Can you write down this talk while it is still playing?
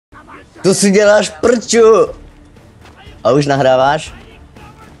To si děláš prču! A už nahráváš?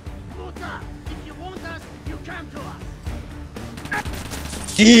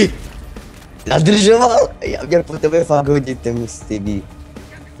 Ty! Nadržoval? Já měl po tebe fakt hodit ten stydí.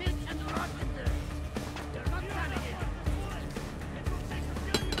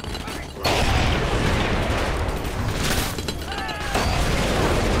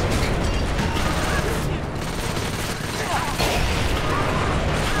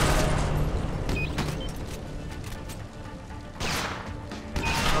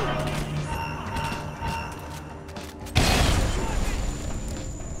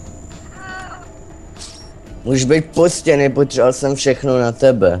 Můžeš být postěný, potřeboval jsem všechno na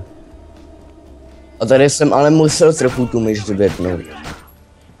tebe. A tady jsem ale musel trochu tu myš zvednout.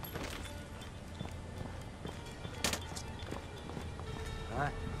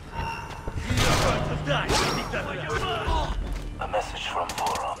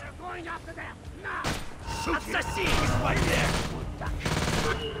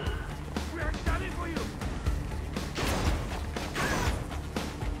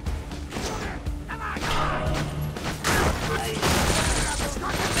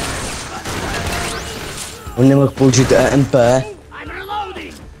 On nemohl použít EMP.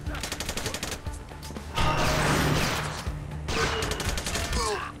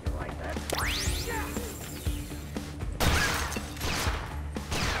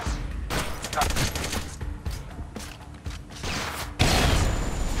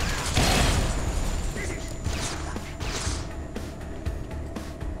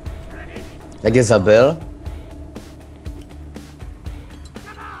 Jak je zabil?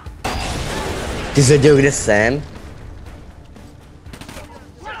 Ty jsi věděl, kde jsem?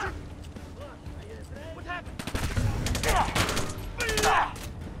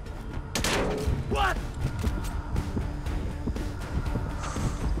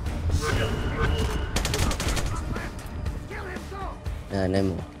 Ne,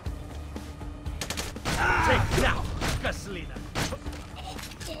 nemohu.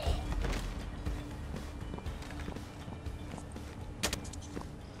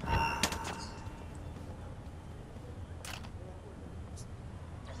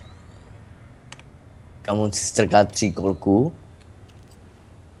 Kam on si strká 3 kolků?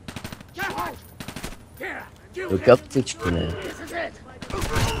 Do kapcičky, ne?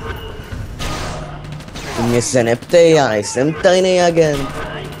 Ty mě se neptej, já nejsem tajný agent.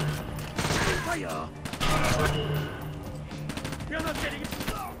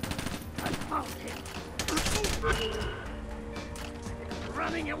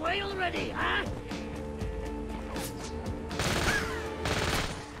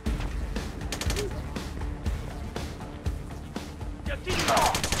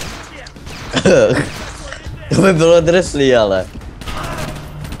 To by bylo dreslý, ale.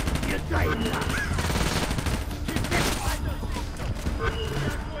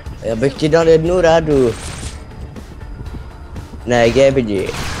 Já bych ti dal jednu radu. Ne, gebdi.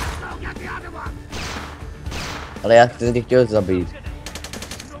 Ale já jsem tě chtěl zabít.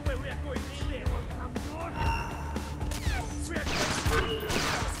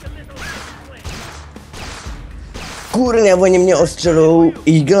 Kurně, oni mě ostřelou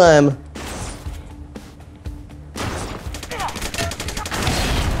eaglem.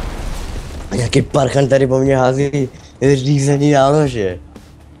 A nějaký parchan tady po mně hází řízení nálože.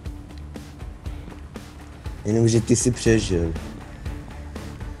 Jenomže ty si přežil.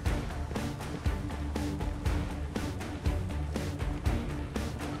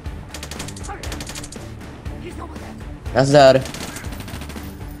 Nazdar.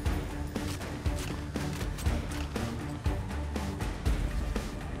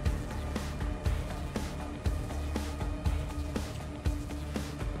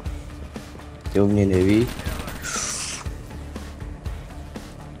 Ty o mě neví.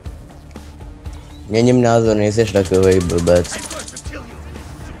 Měním názor, nejseš takovej blbec.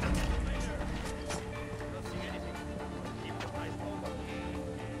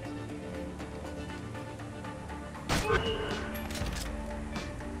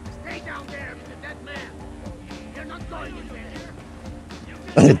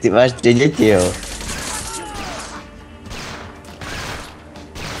 Ty máš 3 děti, jo.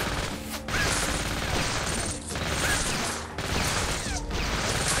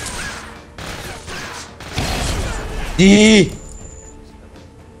 Ty!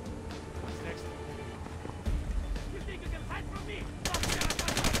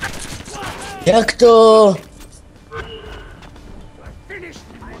 Jak to?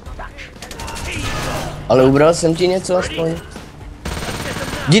 Ale ubral jsem ti něco aspoň.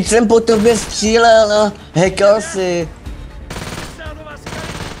 Vždyť jsem po tobě střílel a hackal si.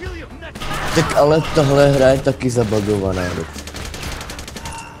 Tak ale tahle hra je taky zabagovaná.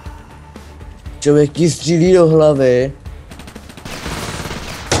 Člověk ti střílí do hlavy.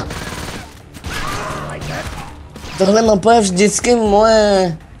 Tohle mapa je vždycky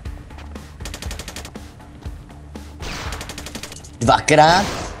moje. Dvakrát?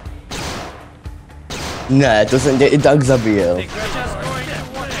 Ne, to jsem tě i tak zabíjel.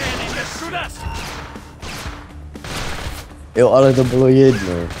 Jo, ale to bylo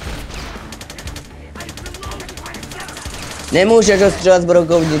jedno. Nemůžeš dostřelat z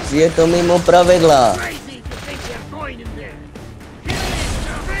brokovnici, je to mimo pravidla.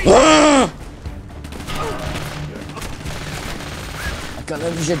 A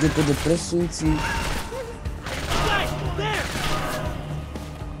nevíš, že je to depresující?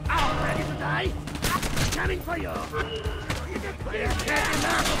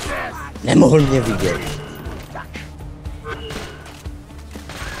 Nemohl mě vidět.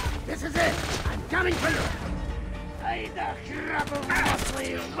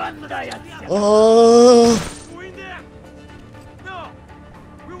 Oh.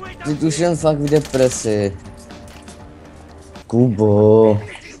 Ty tu jsem fakt v depresi. Kubo.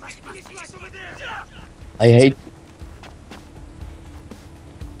 I hate.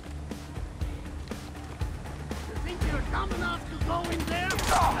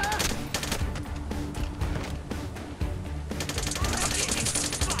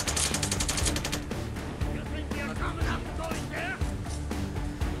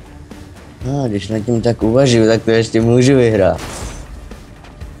 No, když nad tím tak uvažuju, tak to ještě můžu vyhrát.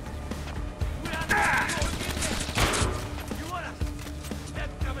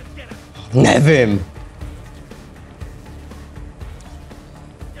 Nevím.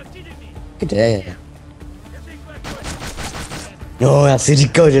 Kde je? No, já si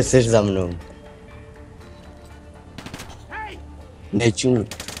říkal, že jsi za mnou. Nečum.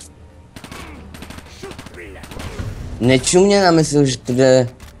 Nečum mě na mysl, že to jde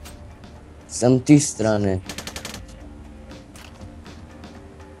z té strany.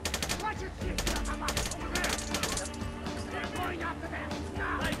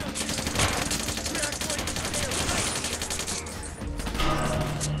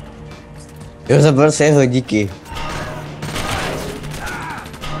 Jo, zabral se jeho, díky.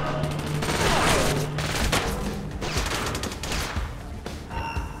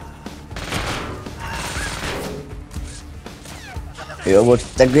 Jo,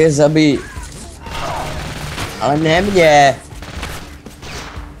 tak je zabij. Ale ne mě.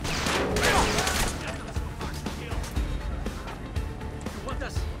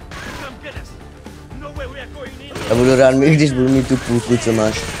 Já budu rád, když budu mít tu půlku, co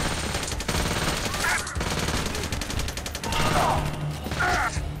máš.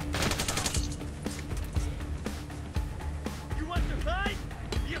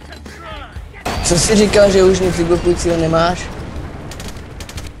 Co jsi říkal, že už nic blokujícího nemáš?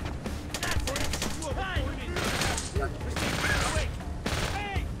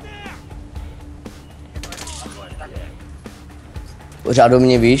 Pořád o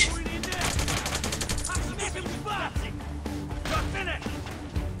mě víš?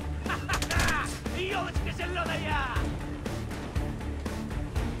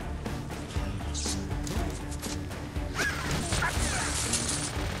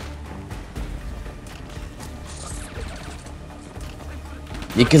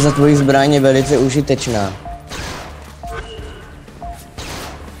 Díky za tvoji zbraň, je velice užitečná.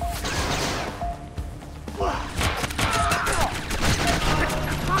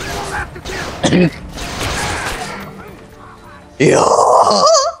 Jo.